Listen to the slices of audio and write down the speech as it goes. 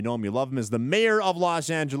You know him, you love him, as the mayor of Los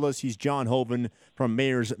Angeles. He's John Hoven from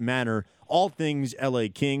Mayor's Manor, all things LA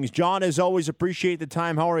Kings. John, as always, appreciate the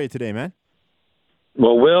time. How are you today, man?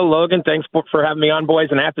 Well, Will, Logan, thanks for having me on, boys.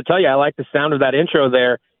 And I have to tell you, I like the sound of that intro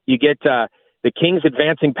there. You get the Kings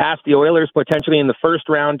advancing past the Oilers potentially in the first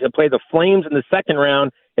round to play the Flames in the second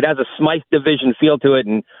round. It has a Smythe division feel to it,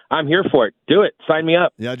 and I'm here for it. Do it. Sign me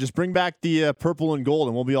up. Yeah, just bring back the purple and gold,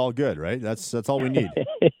 and we'll be all good, right? That's all we need.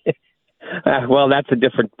 Well, that's a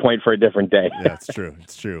different point for a different day. Yeah, it's true.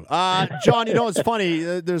 It's true. John, you know, it's funny.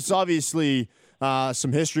 There's obviously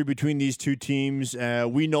some history between these two teams.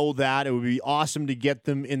 We know that. It would be awesome to get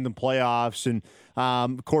them in the playoffs. And,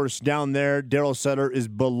 of course, down there, Darryl Sutter is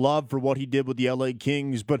beloved for what he did with the LA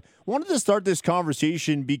Kings. But I wanted to start this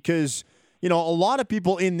conversation because, you know, a lot of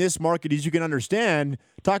people in this market, as you can understand,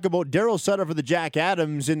 talk about Darryl Sutter for the Jack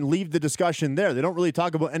Adams and leave the discussion there. They don't really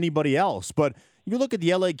talk about anybody else. But you look at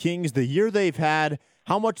the LA Kings, the year they've had,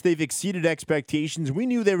 how much they've exceeded expectations. We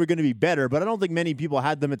knew they were going to be better, but I don't think many people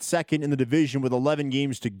had them at second in the division with 11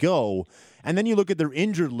 games to go. And then you look at their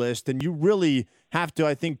injured list, and you really have to,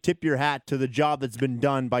 I think, tip your hat to the job that's been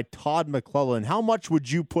done by Todd McLellan. How much would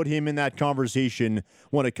you put him in that conversation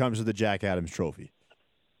when it comes to the Jack Adams Trophy?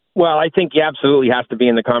 Well, I think he absolutely has to be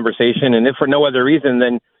in the conversation, and if for no other reason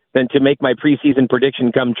than to make my preseason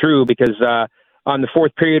prediction come true, because on the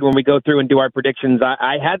fourth period when we go through and do our predictions,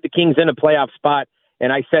 I had the Kings in a playoff spot,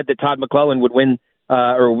 and I said that Todd McLellan would win,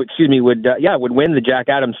 would win the Jack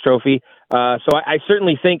Adams Trophy. So I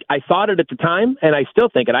certainly think, I thought it at the time, and I still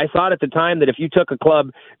think it. I thought at the time that if you took a club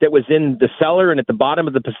that was in the cellar and at the bottom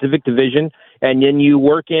of the Pacific Division, and then you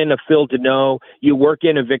work in a Phil Deneau, you work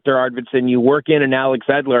in a Victor Arvidsson, you work in an Alex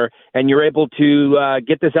Edler, and you're able to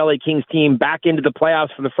get this LA Kings team back into the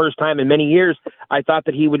playoffs for the first time in many years, I thought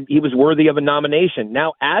that he was worthy of a nomination.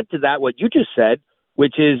 Now add to that what you just said,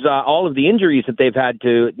 which is all of the injuries that they've had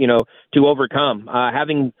to overcome.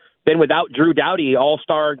 Having been without Drew Doughty,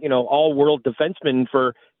 all-star, all-world defenseman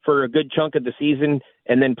for a good chunk of the season,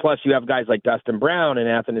 and then plus you have guys like Dustin Brown and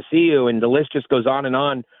Athanasiou, and the list just goes on and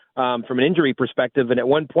on from an injury perspective. And at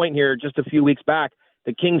one point here, just a few weeks back,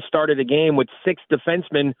 the Kings started a game with 6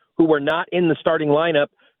 defensemen who were not in the starting lineup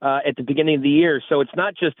at the beginning of the year. So it's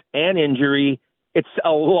not just an injury. It's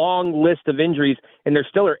a long list of injuries, and there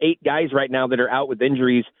still are 8 guys right now that are out with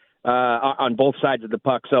injuries on both sides of the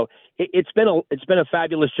puck. So it's been a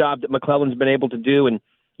fabulous job that McLellan's been able to do, and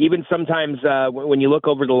even sometimes when you look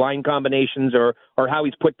over the line combinations or how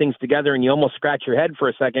he's put things together, and you almost scratch your head for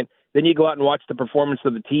a second, then you go out and watch the performance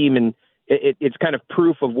of the team, and it's kind of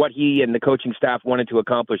proof of what he and the coaching staff wanted to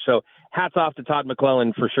accomplish. So hats off to Todd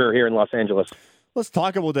McLellan for sure here in Los Angeles. Let's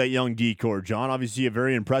talk about that young D-core, John. Obviously, a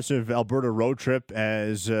very impressive Alberta road trip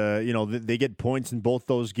as, they get points in both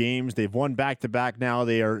those games. They've won back-to-back now.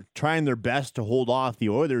 They are trying their best to hold off the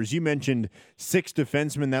Oilers. You mentioned 6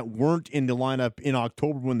 defensemen that weren't in the lineup in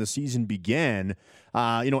October when the season began.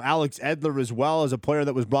 Alex Edler as well, as a player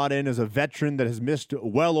that was brought in as a veteran that has missed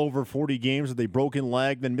well over 40 games with a broken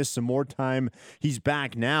leg, then missed some more time. He's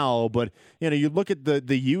back now. But, you look at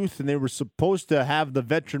the youth, and they were supposed to have the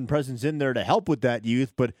veteran presence in there to help with that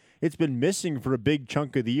youth, but it's been missing for a big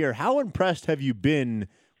chunk of the year. How impressed have you been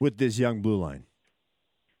with this young blue line?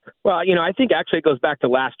 Well, I think actually it goes back to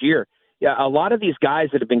last year. Yeah, a lot of these guys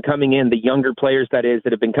that have been coming in, the younger players that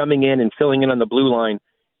have been coming in and filling in on the blue line,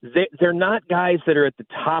 they're not guys that are at the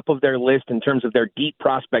top of their list in terms of their deep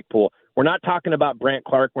prospect pool. We're not talking about Brant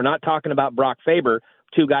Clark. We're not talking about Brock Faber,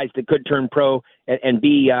 2 guys that could turn pro and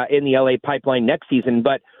be in the LA pipeline next season.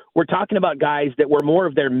 But we're talking about guys that were more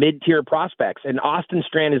of their mid-tier prospects. And Austin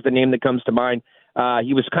Strand is the name that comes to mind.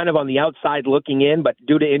 He was kind of on the outside looking in, but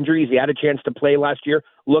due to injuries, he had a chance to play last year,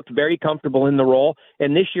 looked very comfortable in the role.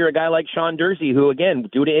 And this year, a guy like Sean Dursey, who, again,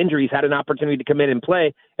 due to injuries, had an opportunity to come in and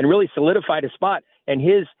play and really solidified his spot. And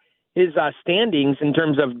his standings in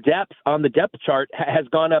terms of depth on the depth chart has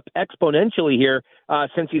gone up exponentially here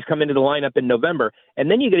since he's come into the lineup in November. And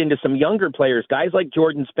then you get into some younger players, guys like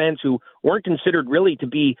Jordan Spence, who weren't considered really to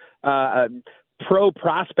be pro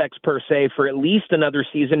prospects per se for at least another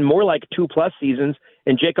season, more like 2+ seasons,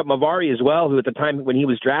 and Jacob Mavari as well, who at the time when he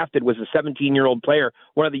was drafted was a 17-year-old player,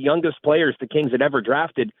 one of the youngest players the Kings had ever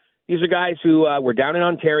drafted. These are guys who were down in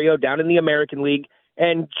Ontario, down in the American League,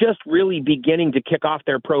 and just really beginning to kick off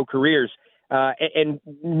their pro careers, and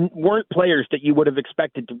weren't players that you would have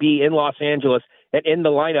expected to be in Los Angeles and in the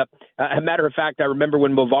lineup. A matter of fact, I remember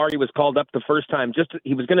when Mavari was called up the first time,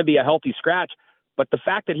 he was going to be a healthy scratch, but the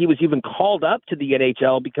fact that he was even called up to the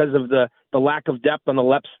NHL because of the lack of depth on the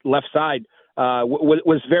left side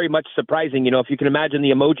was very much surprising. If you can imagine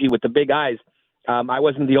the emoji with the big eyes, I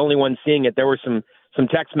wasn't the only one seeing it. There were some some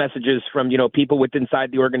text messages from, people with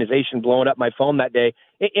inside the organization blowing up my phone that day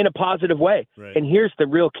in a positive way. Right. And here's the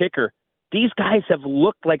real kicker. These guys have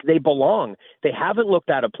looked like they belong. They haven't looked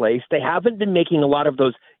out of place. They haven't been making a lot of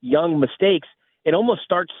those young mistakes. It almost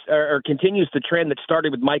starts or continues the trend that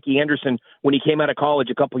started with Mikey Anderson when he came out of college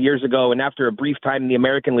a couple years ago, and after a brief time in the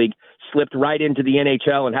American League, slipped right into the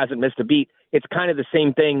NHL and hasn't missed a beat. It's kind of the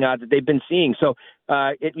same thing that they've been seeing. So,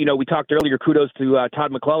 we talked earlier, kudos to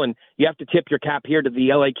Todd McLellan. You have to tip your cap here to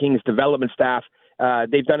the LA Kings development staff.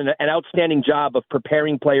 They've done an outstanding job of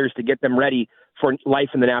preparing players to get them ready for life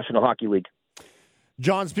in the National Hockey League.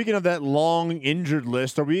 John, speaking of that long injured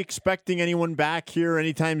list, are we expecting anyone back here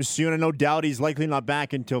anytime soon? I know Doughty's likely not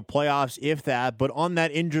back until playoffs, if that, but on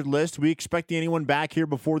that injured list, are we expecting anyone back here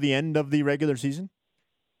before the end of the regular season?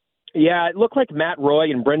 Yeah, it looked like Matt Roy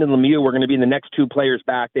and Brendan Lemieux were going to be the next two players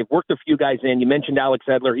back. They've worked a few guys in. You mentioned Alex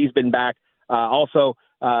Edler. He's been back.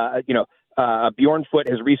 Bjorn Foote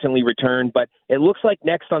has recently returned, but it looks like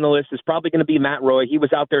next on the list is probably going to be Matt Roy. He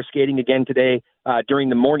was out there skating again today during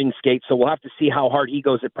the morning skate, so we'll have to see how hard he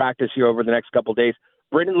goes at practice here over the next couple of days.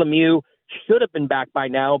 Brendan Lemieux should have been back by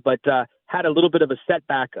now, but had a little bit of a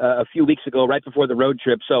setback a few weeks ago right before the road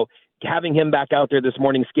trip. So having him back out there this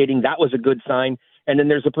morning skating, that was a good sign. And then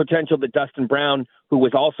there's a potential that Dustin Brown, who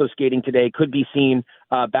was also skating today, could be seen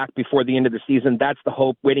back before the end of the season. That's the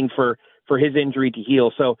hope, waiting for his injury to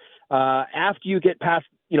heal. So after you get past,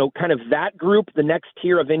 kind of that group, the next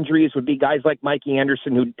tier of injuries would be guys like Mikey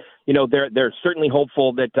Anderson, who, they're certainly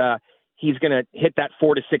hopeful that he's going to hit that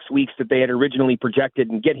 4 to 6 weeks that they had originally projected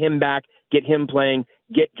and get him back, get him playing,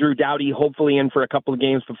 get Drew Doughty hopefully in for a couple of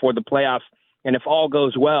games before the playoffs. And if all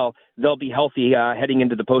goes well, they'll be healthy heading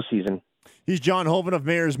into the postseason. He's John Hoven of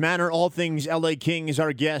Mayor's Manor. All things LA Kings,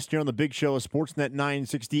 our guest here on the Big Show, Sportsnet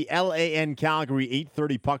 960, LAN Calgary,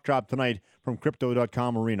 8:30 puck drop tonight from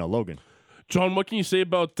Crypto.com Arena. Logan. John, what can you say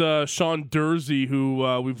about Sean Durzi,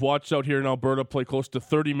 who we've watched out here in Alberta play close to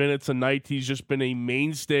 30 minutes a night? He's just been a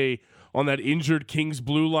mainstay on that injured Kings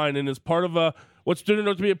blue line and is part of what's turned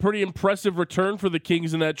out to be a pretty impressive return for the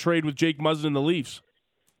Kings in that trade with Jake Muzzin and the Leafs.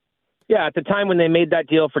 Yeah, at the time when they made that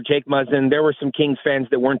deal for Jake Muzzin, there were some Kings fans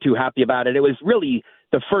that weren't too happy about it. It was really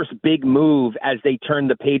the first big move as they turned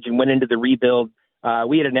the page and went into the rebuild.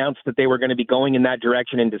 We had announced that they were going to be going in that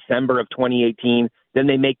direction in December of 2018. Then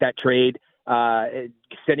they make that trade,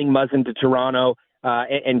 sending Muzzin to Toronto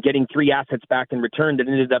and getting 3 assets back in return that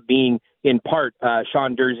ended up being, in part,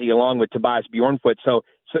 Sean Durzi along with Tobias Bjornfoot. So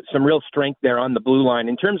some real strength there on the blue line.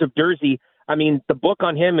 In terms of Durzi, I mean, the book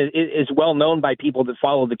on him is well known by people that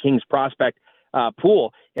follow the Kings prospect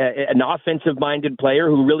pool. An offensive-minded player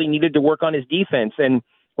who really needed to work on his defense. And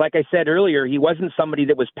like I said earlier, he wasn't somebody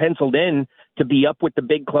that was penciled in to be up with the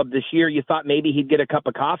big club this year. You thought maybe he'd get a cup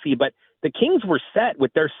of coffee, but the Kings were set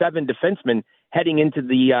with their 7 defensemen heading into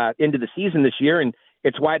the season this year, and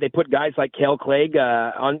it's why they put guys like Cale Clegg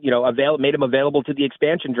made him available to the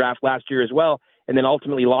expansion draft last year as well, and then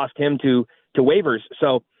ultimately lost him to waivers.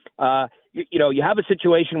 So. You have a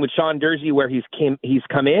situation with Sean Durzi where he's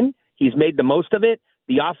come in, he's made the most of it.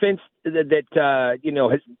 The offense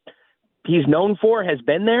he's known for has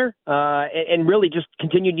been there, and really just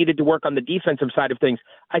needed to work on the defensive side of things.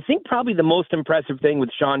 I think probably the most impressive thing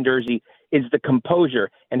with Sean Durzi is the composure.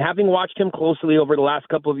 And having watched him closely over the last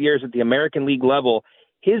couple of years at the American League level,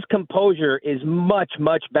 his composure is much,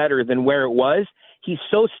 much better than where it was. He's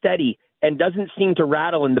so steady and doesn't seem to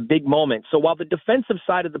rattle in the big moments. So while the defensive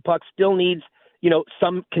side of the puck still needs,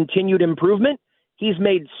 some continued improvement, he's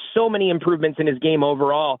made so many improvements in his game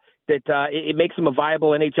overall that it makes him a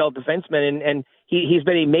viable NHL defenseman, and he's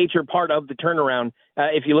been a major part of the turnaround.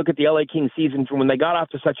 If you look at the LA Kings season from when they got off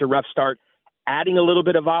to such a rough start, adding a little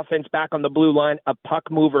bit of offense back on the blue line, a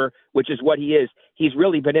puck mover, which is what he is, he's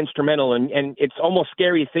really been instrumental, and it's almost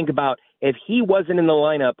scary to think about if he wasn't in the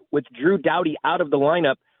lineup with Drew Doughty out of the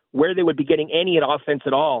lineup, where they would be getting any offense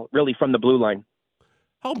at all, really, from the blue line.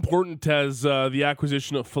 How important has the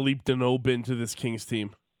acquisition of Philippe Deneau been to this Kings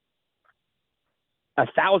team?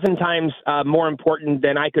 1,000 times more important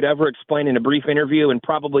than I could ever explain in a brief interview, and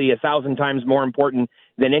probably 1,000 times more important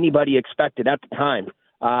than anybody expected at the time.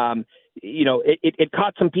 It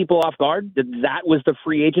caught some people off guard that was the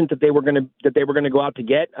free agent that they were going to go out to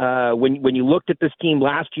get. When you looked at this team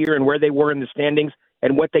last year and where they were in the standings,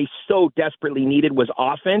 and what they so desperately needed was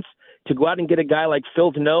offense, to go out and get a guy like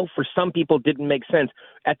Phil Deneau, for some people, didn't make sense.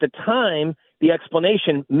 At the time, the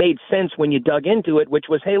explanation made sense when you dug into it, which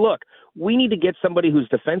was, hey, look, we need to get somebody who's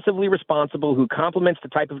defensively responsible, who complements the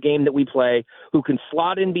type of game that we play, who can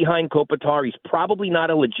slot in behind Kopitar. He's probably not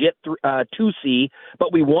a legit 2C,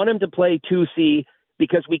 but we want him to play 2C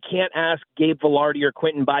because we can't ask Gabe Vilardi or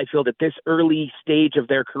Quentin Byfield at this early stage of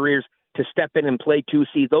their careers to step in and play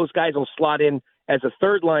 2C. Those guys will slot in as a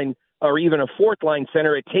third line or even a fourth line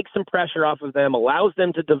center. It takes some pressure off of them, allows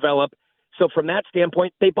them to develop. So from that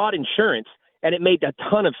standpoint, they bought insurance, and it made a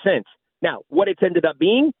ton of sense. Now, what it's ended up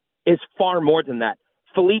being is far more than that.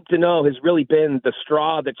 Philippe Deneau has really been the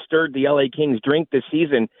straw that stirred the LA Kings drink this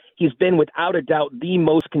season. He's been, without a doubt, the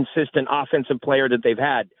most consistent offensive player that they've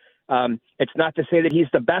had. It's not to say that he's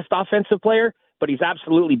the best offensive player, but he's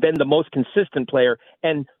absolutely been the most consistent player.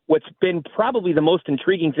 And what's been probably the most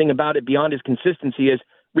intriguing thing about it beyond his consistency is,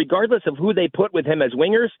 regardless of who they put with him as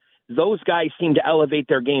wingers, those guys seem to elevate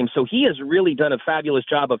their game. So he has really done a fabulous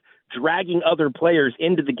job of dragging other players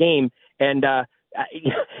into the game. And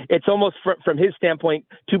it's almost, from his standpoint,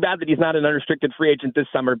 too bad that he's not an unrestricted free agent this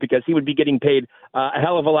summer, because he would be getting paid a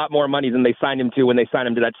hell of a lot more money than they signed him to when they signed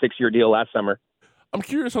him to that 6-year deal last summer. I'm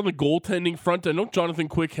curious on the goaltending front. I know Jonathan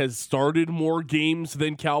Quick has started more games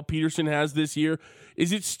than Cal Peterson has this year.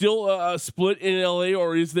 Is it still a split in LA,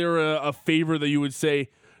 or is there a favor that you would say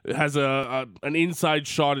has an inside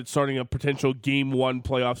shot at starting a potential Game 1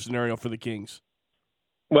 playoff scenario for the Kings?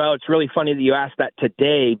 Well, it's really funny that you asked that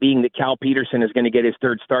today, being that Cal Peterson is going to get his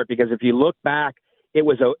third start, because if you look back, it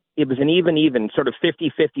was an even sort of 50-50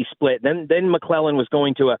 split. Then McLellan was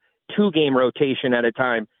going to a 2-game rotation at a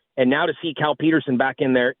time. And now to see Cal Peterson back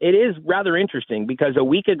in there, it is rather interesting, because a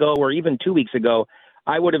week ago or even 2 weeks ago,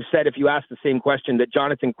 I would have said, if you asked the same question, that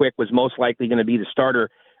Jonathan Quick was most likely going to be the starter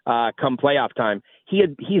come playoff time.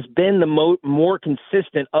 He's been the more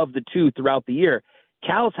consistent of the two throughout the year.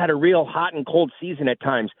 Cal's had a real hot and cold season at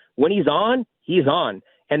times. When he's on, he's on.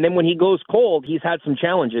 And then when he goes cold, he's had some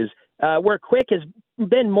challenges, where Quick has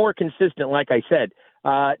been more consistent, like I said.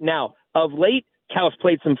 Now, of late, Cal's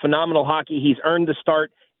played some phenomenal hockey. He's earned the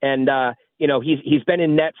start. And, he's been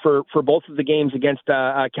in net for both of the games against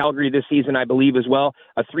Calgary this season, I believe, as well.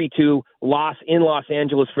 A 3-2 loss in Los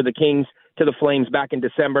Angeles for the Kings to the Flames back in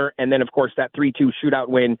December. And then, of course, that 3-2 shootout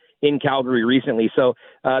win in Calgary recently. So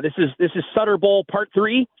this is Sutter Bowl Part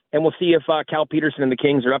 3, and we'll see if Cal Peterson and the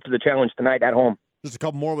Kings are up to the challenge tonight at home. Just a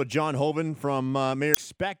couple more with John Hoven from Mayor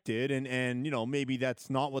expected, and maybe that's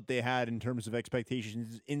not what they had in terms of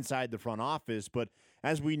expectations inside the front office. But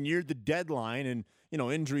as we neared the deadline, and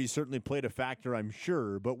injuries certainly played a factor, I'm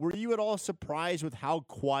sure. But were you at all surprised with how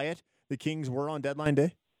quiet the Kings were on deadline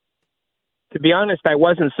day? To be honest, I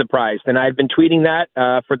wasn't surprised, and I've been tweeting that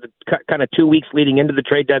for the kind of 2 weeks leading into the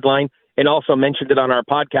trade deadline, and also mentioned it on our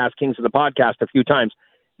podcast, Kings of the Podcast, a few times.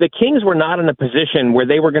 The Kings were not in a position where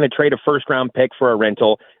they were going to trade a first-round pick for a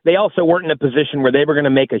rental. They also weren't in a position where they were going to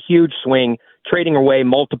make a huge swing, trading away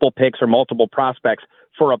multiple picks or multiple prospects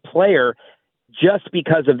for a player just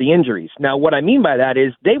because of the injuries. Now, what I mean by that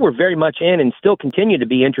is they were very much in and still continue to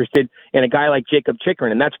be interested in a guy like Jacob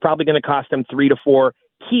Chychrun, and that's probably going to cost them 3 to 4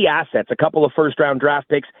 key assets, a couple of first-round draft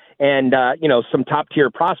picks, and some top-tier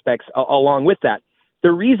prospects along with that.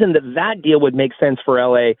 The reason that deal would make sense for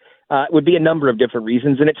LA would be a number of different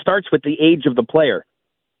reasons, and it starts with the age of the player.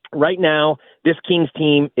 Right now, this Kings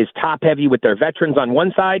team is top-heavy with their veterans on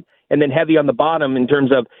one side, and then heavy on the bottom in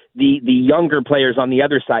terms of the younger players on the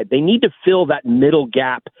other side. They need to fill that middle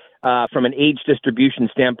gap from an age distribution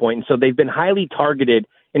standpoint. And so they've been highly targeted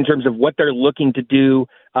in terms of what they're looking to do,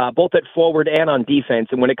 both at forward and on defense.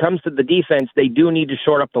 And when it comes to the defense, they do need to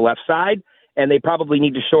shore up the left side, and they probably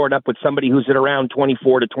need to shore it up with somebody who's at around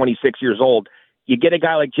 24 to 26 years old. You get a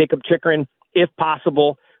guy like Jacob Chychrun, if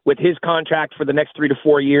possible, with his contract for the next 3 to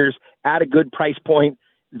 4 years at a good price point.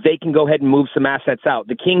 They can go ahead and move some assets out.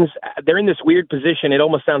 The Kings, they're in this weird position. It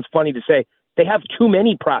almost sounds funny to say they have too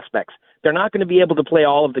many prospects. They're not going to be able to play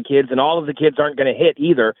all of the kids, and all of the kids aren't going to hit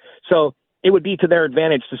either. So it would be to their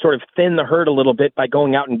advantage to sort of thin the herd a little bit by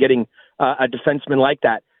going out and getting a defenseman like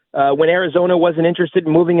that. When Arizona wasn't interested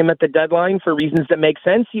in moving him at the deadline for reasons that make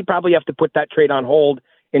sense, you probably have to put that trade on hold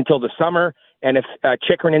until the summer. And if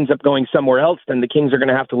Chychrun ends up going somewhere else, then the Kings are going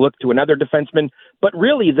to have to look to another defenseman. But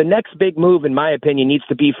really, the next big move, in my opinion, needs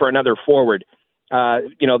to be for another forward.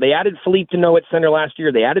 They added Philippe Deneau at center last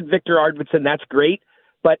year. They added Victor Arvidsson. That's great.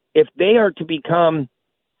 But if they are to become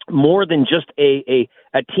more than just a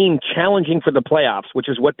team challenging for the playoffs, which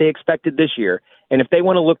is what they expected this year, and if they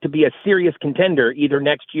want to look to be a serious contender either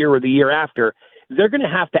next year or the year after, they're going to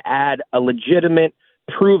have to add a legitimate,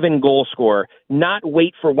 proven goal scorer, not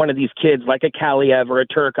wait for one of these kids like a Kaliev or a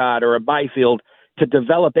Turcotte or a Byfield to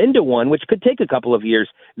develop into one, which could take a couple of years.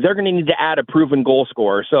 They're going to need to add a proven goal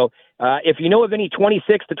scorer. So if you know of any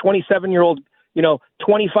 26 to 27-year-old,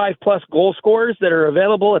 25-plus goal scorers that are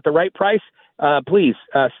available at the right price, please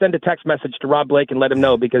send a text message to Rob Blake and let him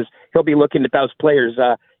know, because he'll be looking at those players,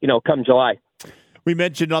 come July. We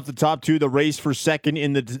mentioned off the top too the race for second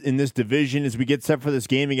in this division as we get set for this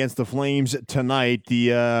game against the Flames tonight.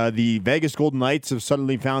 The Vegas Golden Knights have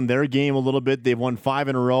suddenly found their game a little bit. They've won 5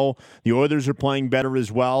 in a row. The Oilers are playing better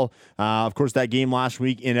as well. Of course, that game last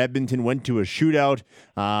week in Edmonton went to a shootout.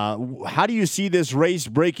 How do you see this race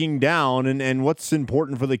breaking down, and what's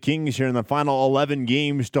important for the Kings here in the final 11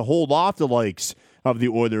 games to hold off the likes of the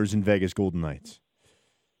Oilers and Vegas Golden Knights?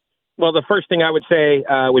 Well, the first thing I would say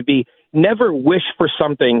would be never wish for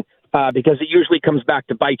something because it usually comes back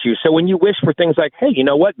to bite you. So when you wish for things like, hey, you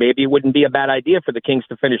know what, maybe it wouldn't be a bad idea for the Kings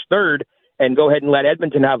to finish third and go ahead and let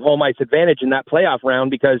Edmonton have home ice advantage in that playoff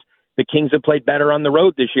round because the Kings have played better on the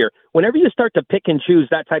road this year. Whenever you start to pick and choose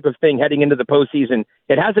that type of thing heading into the postseason,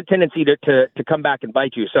 it has a tendency to come back and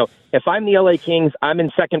bite you. So if I'm the LA Kings, I'm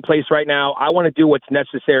in second place right now. I want to do what's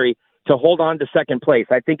necessary to hold on to second place.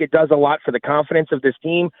 I think it does a lot for the confidence of this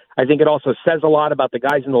team. I think it also says a lot about the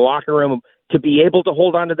guys in the locker room to be able to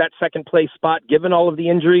hold on to that second place spot given all of the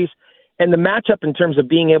injuries. And the matchup in terms of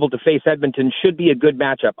being able to face Edmonton should be a good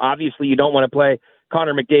matchup. Obviously, you don't want to play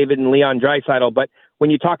Connor McDavid and Leon Draisaitl, but when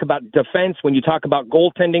you talk about defense, when you talk about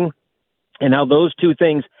goaltending and how those two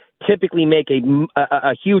things typically make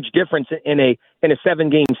a huge difference in a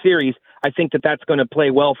 7-game series, I think that's going to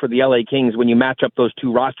play well for the LA Kings when you match up those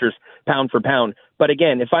two rosters pound for pound. But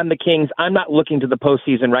again, if I'm the Kings, I'm not looking to the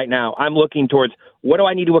postseason right now. I'm looking towards what do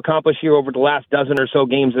I need to accomplish here over the last dozen or so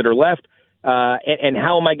games that are left, and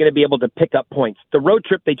how am I going to be able to pick up points? The road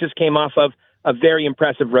trip they just came off of, a very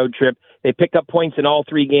impressive road trip. They picked up points in all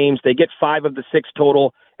 3 games. They get 5 of the 6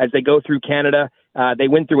 total as they go through Canada. They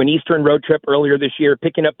went through an Eastern road trip earlier this year,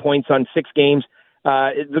 picking up points on 6 games.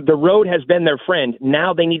 The road has been their friend.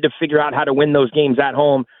 Now they need to figure out how to win those games at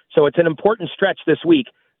home. So it's an important stretch this week.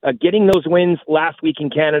 Getting those wins last week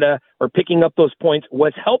in Canada or picking up those points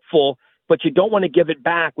was helpful, but you don't want to give it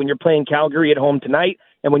back when you're playing Calgary at home tonight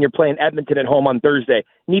and when you're playing Edmonton at home on Thursday.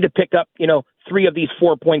 You need to pick up, 3 of these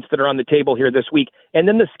 4 points that are on the table here this week. And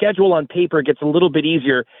then the schedule on paper gets a little bit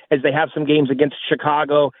easier as they have some games against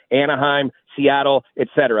Chicago, Anaheim, Seattle,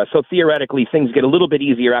 etc. So theoretically, things get a little bit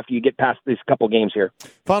easier after you get past these couple games here.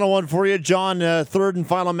 Final one for you, John. Third and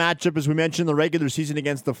final matchup, as we mentioned, the regular season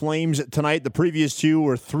against the Flames tonight. The previous 2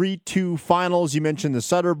 were 3-2 finals. You mentioned the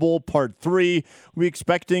Sutter Bowl, Part 3. We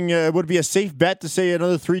expecting, would it be a safe bet to say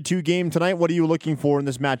another 3-2 game tonight? What are you looking for in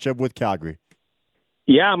this matchup with Calgary?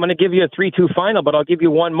 Yeah, I'm going to give you a 3-2 final, but I'll give you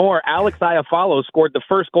one more. Alex Iafallo scored the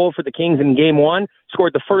first goal for the Kings in Game 1,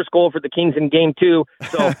 scored the first goal for the Kings in Game 2.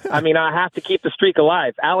 So, I have to keep the streak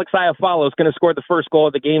alive. Alex Iafallo is going to score the first goal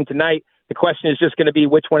of the game tonight. The question is just going to be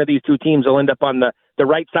which one of these 2 teams will end up on the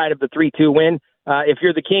right side of the 3-2 win. If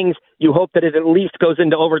you're the Kings, you hope that it at least goes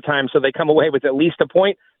into overtime so they come away with at least a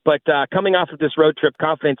point. But coming off of this road trip,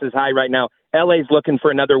 confidence is high right now. LA's looking for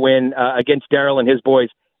another win against Darryl and his boys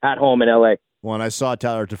at home in LA. Well, and I saw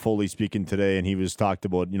Tyler Toffoli speaking today, and he was talked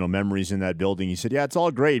about, memories in that building. He said, yeah, it's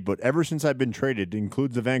all great, but ever since I've been traded, it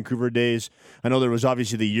includes the Vancouver days. I know there was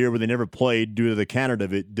obviously the year where they never played due to the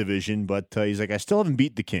Canada division, but he's like, I still haven't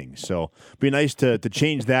beat the Kings. So it'd be nice to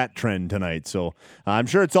change that trend tonight. So I'm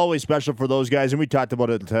sure it's always special for those guys. And we talked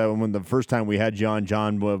about it when the first time we had John,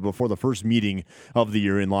 before the first meeting of the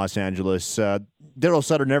year in Los Angeles. Darryl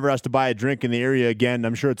Sutter never has to buy a drink in the area again.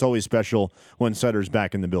 I'm sure it's always special when Sutter's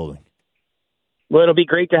back in the building. Well, it'll be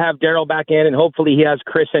great to have Darryl back in, and hopefully he has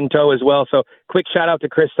Chris in tow as well. So quick shout-out to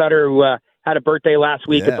Chris Sutter, who had a birthday last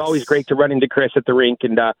week. Yes. It's always great to run into Chris at the rink,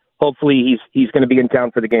 and hopefully he's going to be in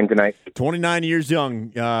town for the game tonight. 29 years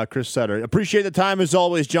young, Chris Sutter. Appreciate the time as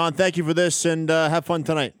always, John. Thank you for this, and have fun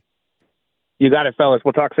tonight. You got it, fellas.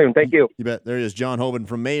 We'll talk soon. Thank you. You bet. There he is, John Hoven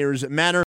from Mayor's Manor.